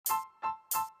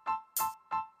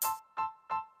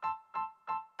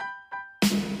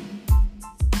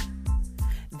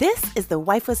This is the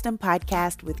Wife Wisdom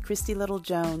Podcast with Christy Little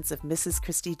Jones of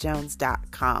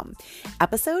MrsChristyJones.com,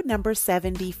 episode number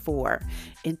 74.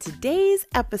 In today's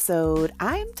episode,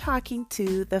 I'm talking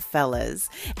to the fellas,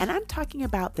 and I'm talking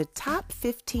about the top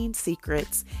 15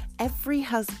 secrets every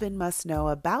husband must know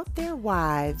about their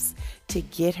wives to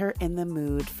get her in the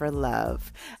mood for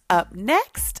love. Up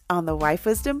next on the Wife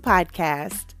Wisdom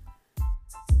Podcast.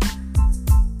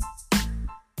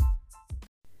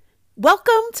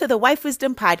 Welcome to the Wife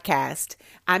Wisdom Podcast.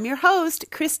 I'm your host,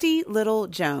 Christy Little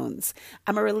Jones.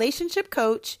 I'm a relationship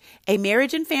coach, a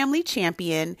marriage and family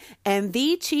champion, and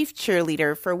the chief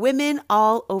cheerleader for women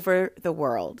all over the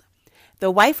world. The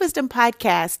Wife Wisdom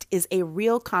Podcast is a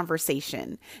real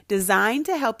conversation designed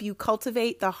to help you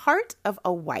cultivate the heart of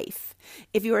a wife.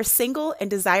 If you are single and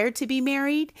desire to be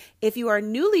married, if you are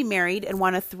newly married and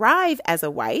want to thrive as a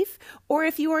wife, or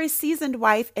if you are a seasoned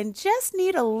wife and just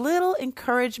need a little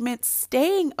encouragement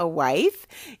staying a wife,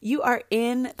 you are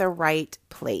in the right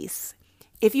place.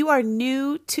 If you are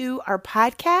new to our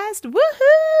podcast,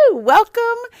 woohoo! Welcome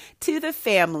to the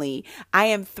family. I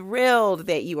am thrilled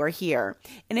that you are here.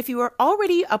 And if you are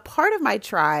already a part of my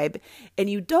tribe and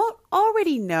you don't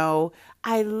already know,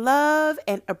 I love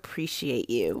and appreciate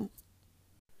you.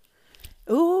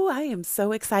 Oh, I am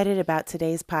so excited about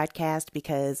today's podcast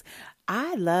because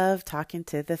I love talking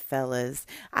to the fellas.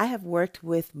 I have worked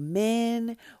with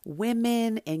men,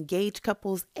 women, engaged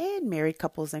couples, and married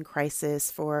couples in crisis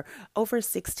for over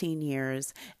 16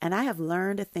 years, and I have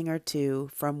learned a thing or two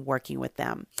from working with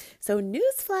them. So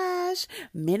newsflash,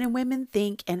 men and women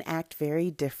think and act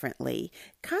very differently.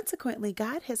 Consequently,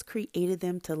 God has created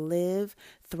them to live,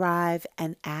 thrive,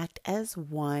 and act as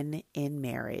one in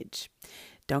marriage.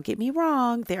 Don't get me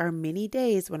wrong, there are many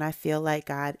days when I feel like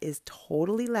God is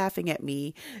totally laughing at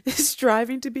me,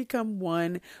 striving to become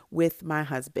one with my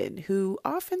husband, who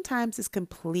oftentimes is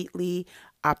completely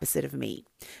opposite of me.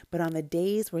 But on the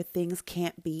days where things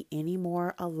can't be any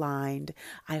more aligned,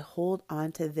 I hold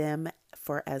on to them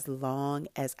for as long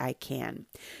as I can.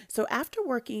 So after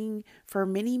working for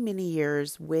many, many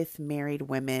years with married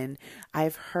women,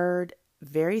 I've heard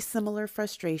very similar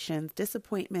frustrations,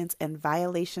 disappointments, and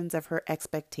violations of her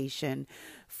expectation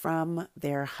from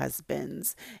their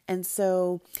husbands. And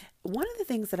so one of the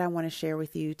things that I want to share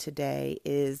with you today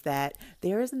is that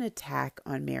there is an attack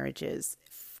on marriages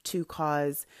to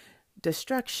cause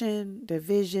destruction,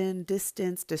 division,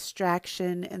 distance,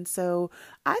 distraction. And so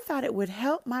I thought it would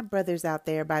help my brothers out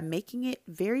there by making it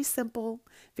very simple,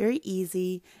 very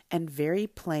easy, and very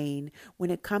plain when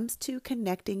it comes to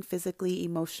connecting physically,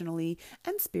 emotionally,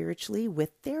 and spiritually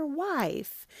with their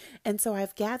wife. And so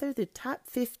I've gathered the top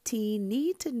 15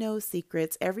 need-to-know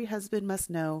secrets every husband must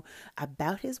know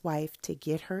about his wife to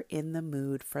get her in the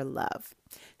mood for love.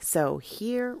 So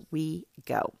here we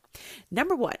go.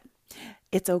 Number 1.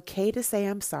 It's okay to say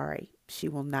I'm sorry. She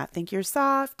will not think you're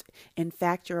soft. In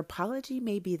fact, your apology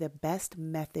may be the best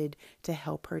method to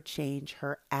help her change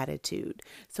her attitude.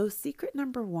 So secret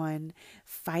number 1,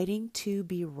 fighting to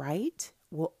be right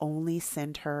will only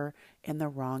send her in the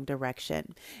wrong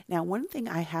direction. Now, one thing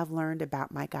I have learned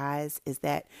about my guys is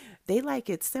that they like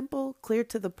it simple, clear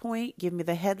to the point, give me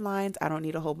the headlines. I don't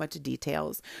need a whole bunch of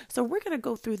details. So we're going to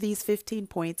go through these 15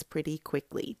 points pretty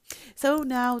quickly. So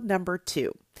now number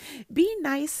 2, be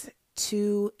nice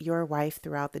to your wife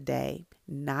throughout the day,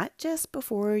 not just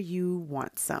before you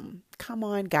want some. Come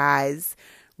on, guys.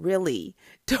 Really,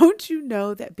 don't you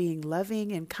know that being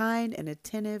loving and kind and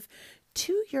attentive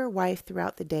to your wife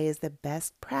throughout the day is the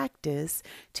best practice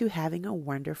to having a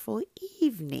wonderful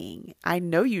evening? I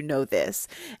know you know this.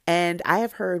 And I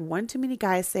have heard one too many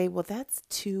guys say, well, that's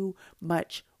too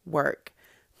much work.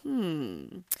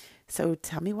 So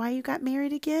tell me why you got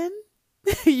married again?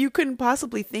 You couldn't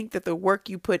possibly think that the work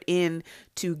you put in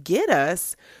to get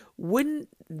us wouldn't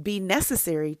be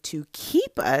necessary to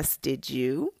keep us, did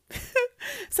you?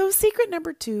 So secret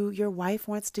number 2, your wife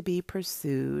wants to be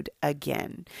pursued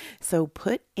again. So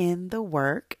put in the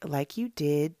work like you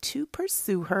did to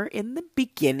pursue her in the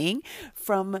beginning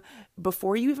from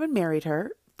before you even married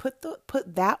her.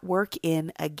 Put that work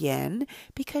in again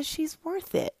because she's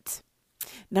worth it.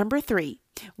 Number 3,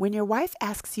 when your wife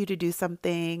asks you to do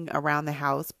something around the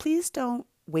house, please don't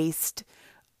waste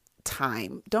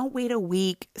time. Don't wait a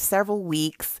week, several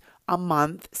weeks, a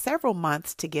month, several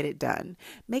months to get it done.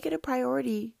 Make it a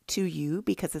priority to you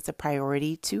because it's a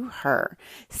priority to her.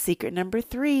 Secret number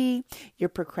 3, your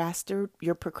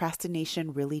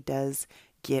procrastination really does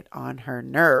get on her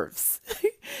nerves.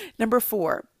 Number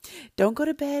 4, don't go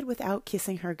to bed without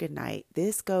kissing her goodnight.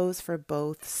 This goes for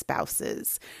both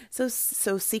spouses. So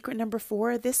secret number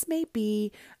 4, this may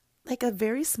be like a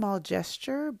very small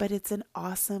gesture, but it's an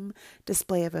awesome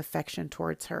display of affection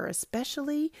towards her,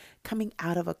 especially coming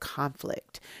out of a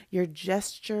conflict. Your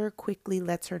gesture quickly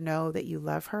lets her know that you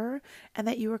love her and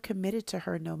that you are committed to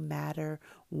her no matter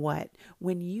what.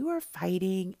 When you are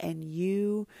fighting and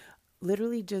you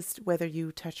literally just, whether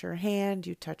you touch her hand,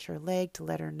 you touch her leg to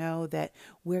let her know that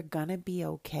we're gonna be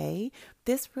okay,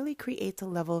 this really creates a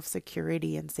level of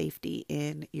security and safety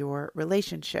in your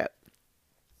relationship.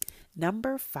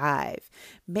 Number 5,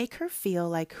 make her feel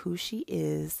like who she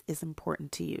is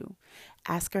important to you.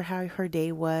 Ask her how her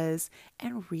day was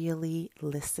and really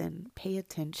listen. Pay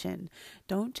attention.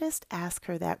 Don't just ask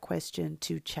her that question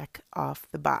to check off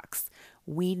the box.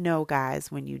 We know, guys,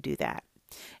 when you do that.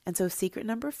 And so secret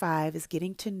number 5 is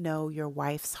getting to know your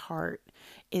wife's heart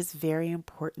is very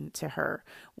important to her.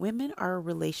 Women are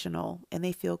relational and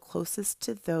they feel closest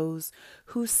to those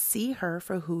who see her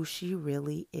for who she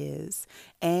really is.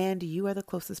 And you are the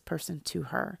closest person to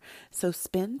her. So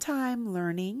spend time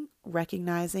learning,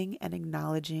 recognizing, and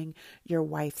acknowledging your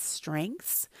wife's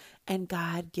strengths and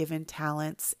God-given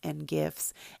talents and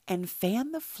gifts, and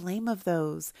fan the flame of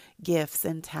those gifts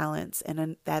and talents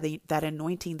and that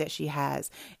anointing that she has.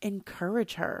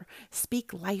 Encourage her.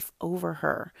 Speak life over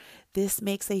her. This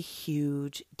makes a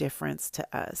huge difference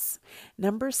to us.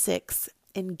 Number 6,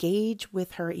 engage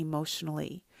with her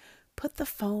emotionally. Put the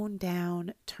phone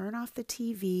down, turn off the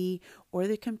TV or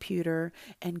the computer,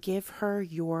 and give her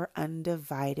your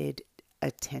undivided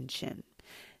attention.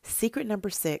 Secret number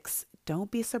 6,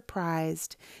 don't be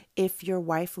surprised if your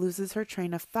wife loses her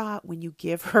train of thought when you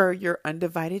give her your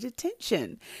undivided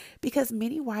attention, because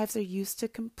many wives are used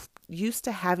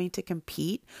to having to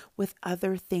compete with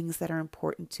other things that are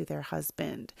important to their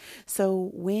husband.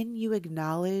 So when you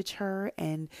acknowledge her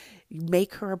and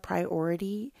make her a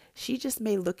priority, she just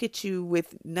may look at you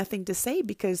with nothing to say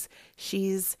because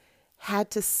she's had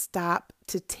to stop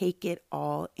to take it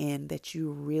all in, that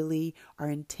you really are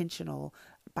intentional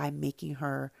by making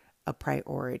her a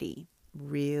priority.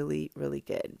 Really, really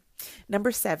good.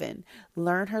 Number 7,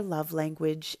 learn her love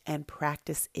language and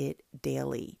practice it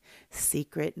daily.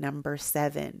 Secret number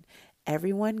 7,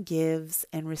 everyone gives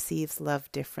and receives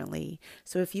love differently.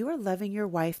 So if you are loving your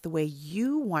wife the way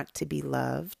you want to be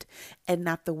loved and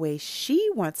not the way she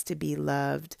wants to be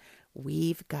loved,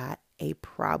 we've got a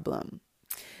problem.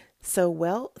 So,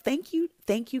 well, thank you,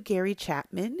 Gary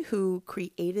Chapman, who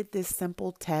created this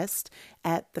simple test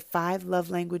at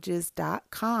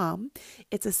the5lovelanguages.com.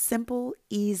 It's a simple,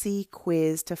 easy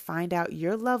quiz to find out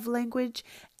your love language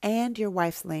and your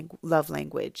wife's love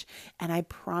language. And I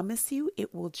promise you,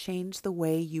 it will change the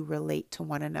way you relate to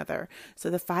one another.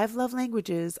 So the 5 love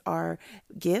languages are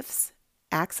gifts,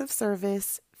 acts of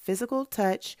service, physical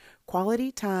touch,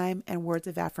 quality time, and words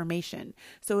of affirmation.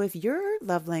 So if your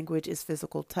love language is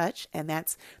physical touch, and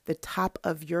that's the top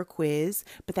of your quiz,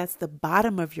 but that's the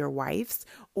bottom of your wife's,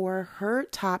 or her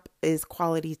top is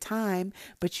quality time,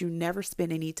 but you never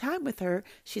spend any time with her,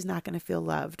 she's not going to feel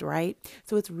loved, right?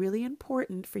 So it's really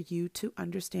important for you to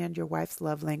understand your wife's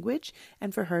love language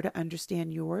and for her to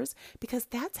understand yours, because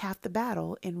that's half the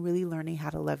battle in really learning how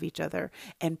to love each other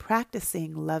and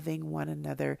practicing loving one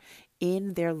another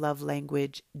in their love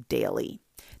language daily.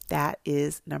 That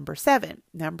is number 7.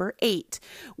 Number 8,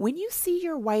 when you see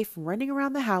your wife running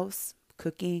around the house,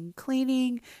 cooking,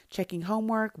 cleaning, checking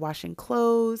homework, washing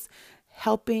clothes,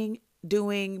 helping,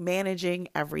 doing, managing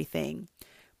everything,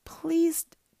 please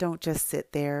don't just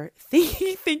sit there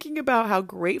thinking about how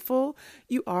grateful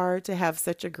you are to have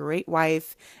such a great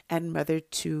wife and mother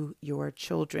to your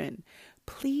children.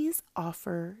 Please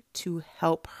offer to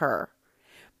help her.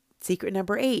 Secret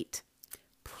number 8,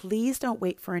 please don't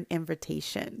wait for an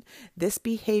invitation. This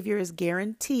behavior is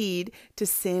guaranteed to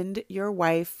send your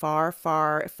wife far,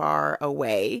 far, far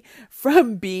away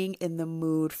from being in the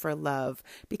mood for love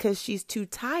because she's too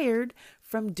tired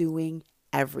from doing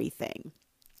everything.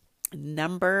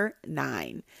 Number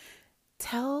 9,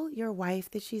 tell your wife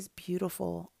that she's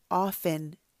beautiful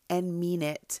often and mean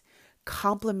it.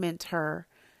 Compliment her.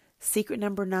 Secret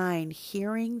number 9,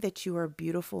 hearing that you are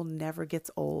beautiful never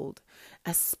gets old,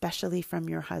 especially from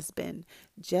your husband.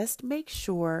 Just make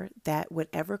sure that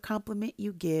whatever compliment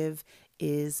you give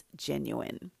is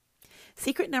genuine.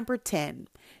 Secret number 10,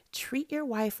 treat your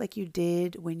wife like you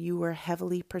did when you were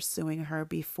heavily pursuing her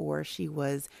before she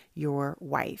was your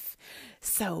wife.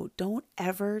 So don't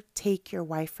ever take your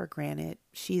wife for granted.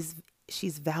 She's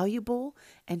valuable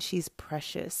and she's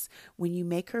precious. When you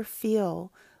make her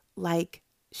feel like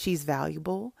she's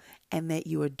valuable and that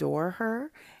you adore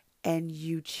her and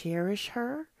you cherish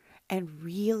her and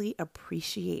really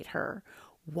appreciate her,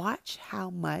 watch how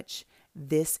much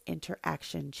this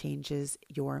interaction changes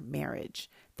your marriage.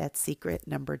 That's secret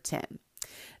number 10.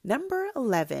 Number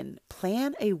 11,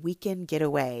 plan a weekend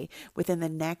getaway within the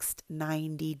next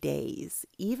 90 days,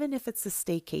 even if it's a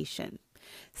staycation.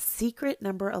 Secret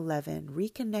number 11,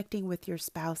 reconnecting with your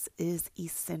spouse is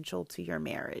essential to your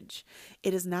marriage.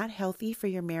 It is not healthy for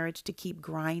your marriage to keep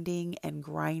grinding and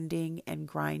grinding and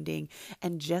grinding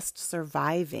and just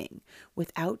surviving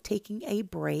without taking a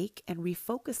break and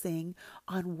refocusing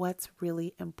on what's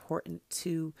really important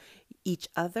to each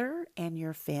other and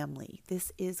your family.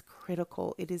 This is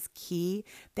critical. It is key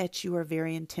that you are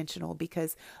very intentional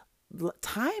because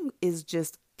time is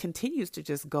just continues to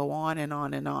just go on and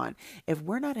on and on. If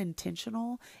we're not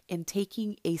intentional in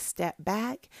taking a step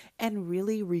back and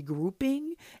really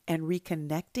regrouping and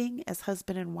reconnecting as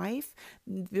husband and wife,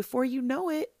 before you know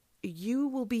it, you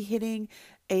will be hitting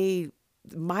a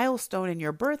milestone in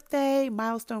your birthday,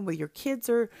 milestone where your kids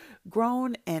are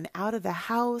grown and out of the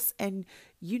house. And,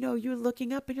 you're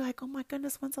looking up and you're like, oh my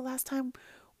goodness, when's the last time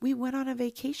we went on a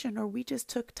vacation or we just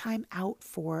took time out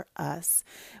for us?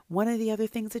 One of the other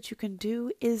things that you can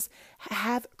do is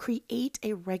create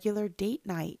a regular date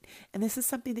night. And this is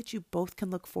something that you both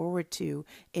can look forward to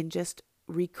in just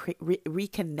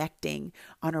reconnecting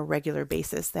on a regular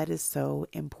basis. That is so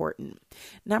important.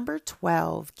 Number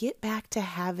 12, get back to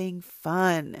having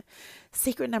fun.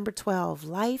 Secret number 12,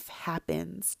 life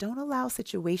happens. Don't allow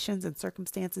situations and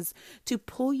circumstances to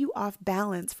pull you off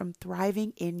balance from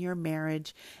thriving in your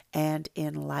marriage and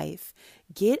in life.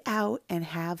 Get out and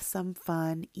have some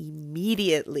fun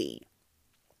immediately.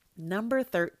 Number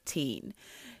 13,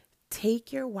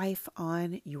 take your wife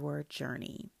on your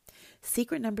journey.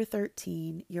 Secret number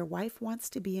 13, your wife wants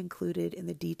to be included in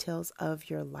the details of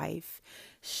your life.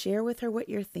 Share with her what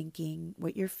you're thinking,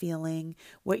 what you're feeling,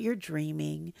 what you're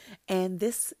dreaming, and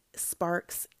this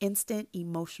sparks instant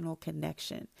emotional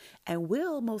connection and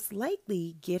will most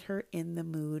likely get her in the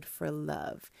mood for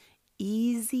love.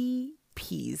 Easy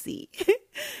peasy.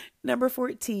 Number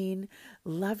 14,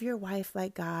 love your wife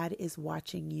like God is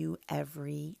watching you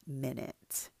every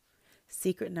minute.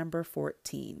 Secret number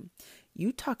 14,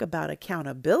 you talk about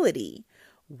accountability.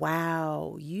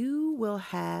 Wow, you will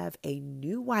have a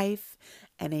new wife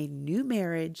and a new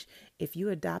marriage if you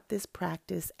adopt this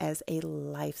practice as a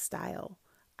lifestyle.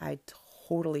 I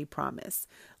totally promise.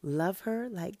 Love her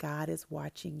like God is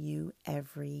watching you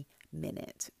every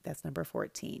minute. That's number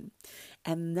 14.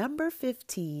 And number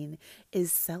 15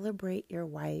 is celebrate your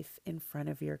wife in front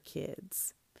of your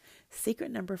kids.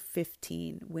 Secret number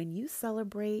 15, when you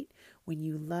celebrate, when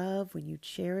you love, when you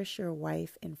cherish your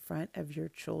wife in front of your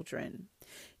children,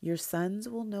 your sons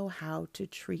will know how to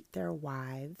treat their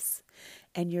wives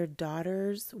and your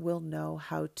daughters will know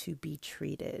how to be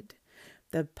treated.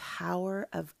 The power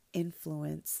of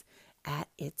influence at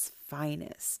its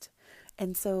finest.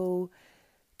 And so,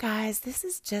 guys, this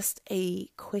is just a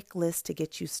quick list to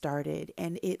get you started.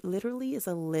 And it literally is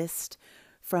a list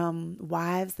from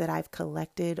wives that I've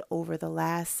collected over the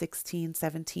last 16,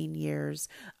 17 years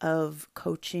of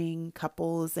coaching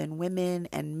couples and women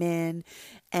and men.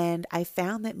 And I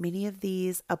found that many of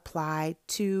these apply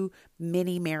to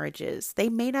many marriages. They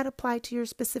may not apply to yours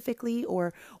specifically,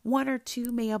 or one or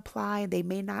two may apply. They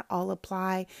may not all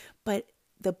apply. But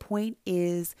the point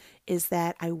is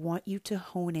that I want you to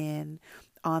hone in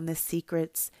on the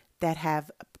secrets that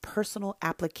have personal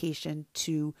application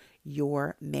to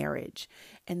your marriage.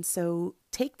 And so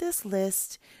take this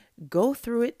list, go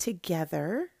through it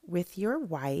together with your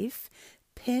wife,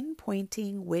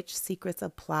 pinpointing which secrets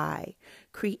apply.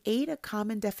 Create a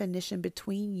common definition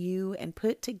between you and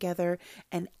put together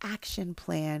an action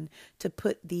plan to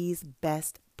put these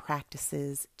best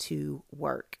practices to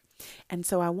work. And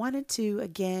so I wanted to,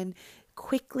 again,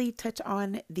 quickly touch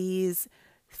on these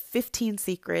 15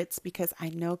 secrets because I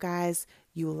know, guys,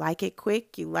 you like it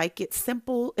quick, you like it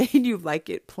simple, and you like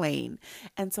it plain.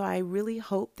 And so I really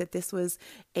hope that this was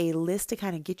a list to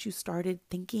kind of get you started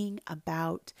thinking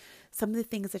about some of the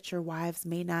things that your wives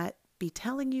may not be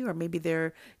telling you, or maybe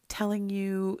they're telling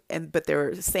you but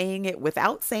they're saying it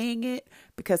without saying it,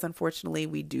 because unfortunately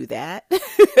we do that.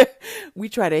 We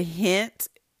try to hint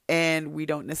and we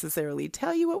don't necessarily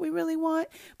tell you what we really want.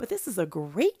 But this is a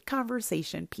great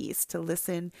conversation piece to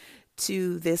listen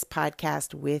to this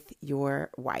podcast with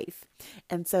your wife.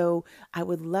 And so I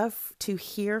would love to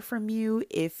hear from you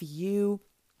if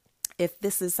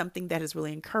this is something that has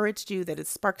really encouraged you, that has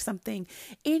sparked something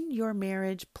in your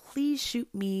marriage. Please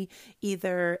shoot me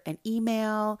either an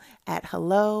email at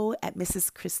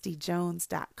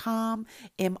hello@mrschristyjones.com,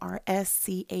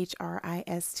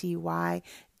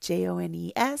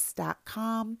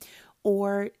 mrschristyjones.com,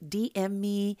 or DM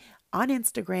me on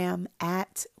Instagram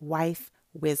at Wife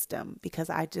Wisdom, because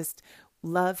I just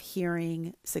love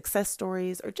hearing success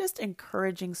stories or just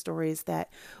encouraging stories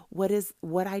that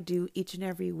what I do each and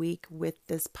every week with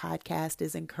this podcast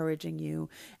is encouraging you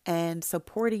and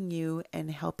supporting you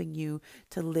and helping you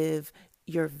to live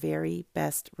your very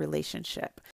best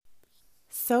relationship.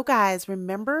 So guys,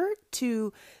 remember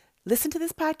to listen to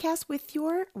this podcast with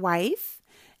your wife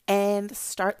and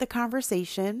start the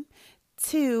conversation.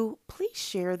 2, please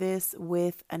share this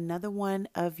with another one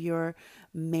of your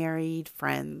married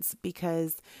friends,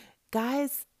 because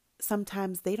guys,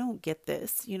 sometimes they don't get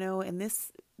this, and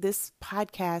this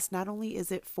podcast, not only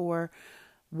is it for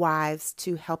wives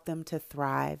to help them to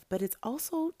thrive, but it's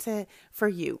also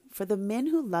for the men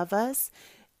who love us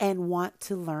and want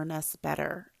to learn us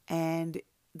better. And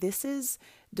this is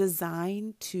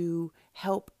designed to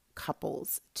help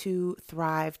couples to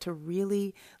thrive, to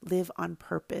really live on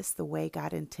purpose the way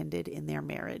God intended in their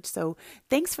marriage. So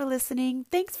thanks for listening.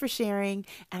 Thanks for sharing.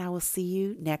 And I will see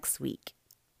you next week.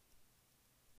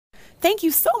 Thank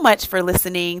you so much for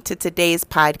listening to today's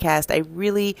podcast. I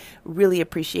really, really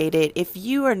appreciate it. If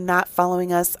you are not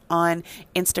following us on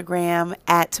Instagram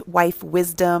at Wife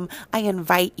Wisdom, I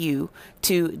invite you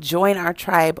to join our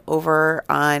tribe over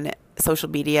on social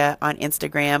media on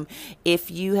Instagram.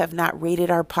 If you have not rated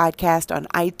our podcast on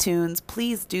iTunes,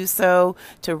 please do so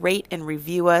to rate and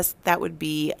review us. That would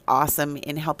be awesome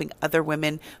in helping other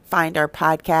women find our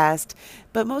podcast.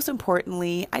 But most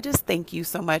importantly, I just thank you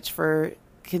so much for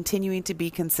continuing to be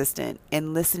consistent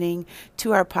and listening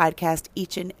to our podcast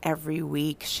each and every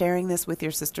week, sharing this with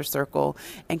your sister circle,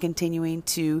 and continuing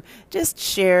to just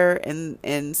share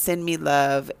and send me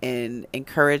love and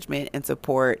encouragement and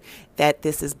support, that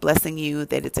this is blessing you,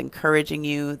 that it's encouraging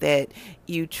you, that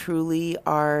you truly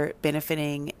are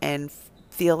benefiting and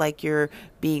feel like you're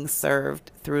being served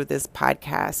through this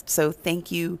podcast. So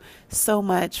thank you so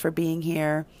much for being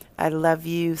here. I love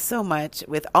you so much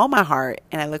with all my heart,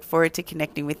 and I look forward to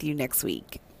connecting with you next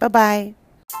week. Bye-bye.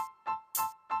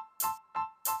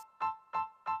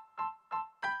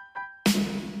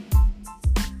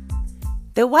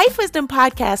 The Wife Wisdom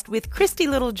Podcast with Christy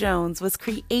Little Jones was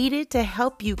created to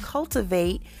help you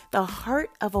cultivate the heart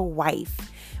of a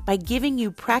wife by giving you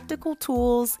practical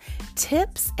tools,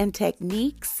 tips, and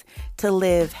techniques to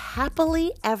live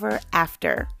happily ever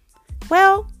after.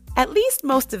 Well, at least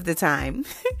most of the time.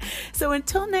 So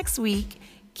until next week,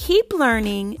 keep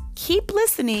learning, keep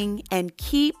listening, and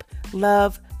keep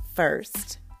love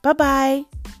first. Bye-bye.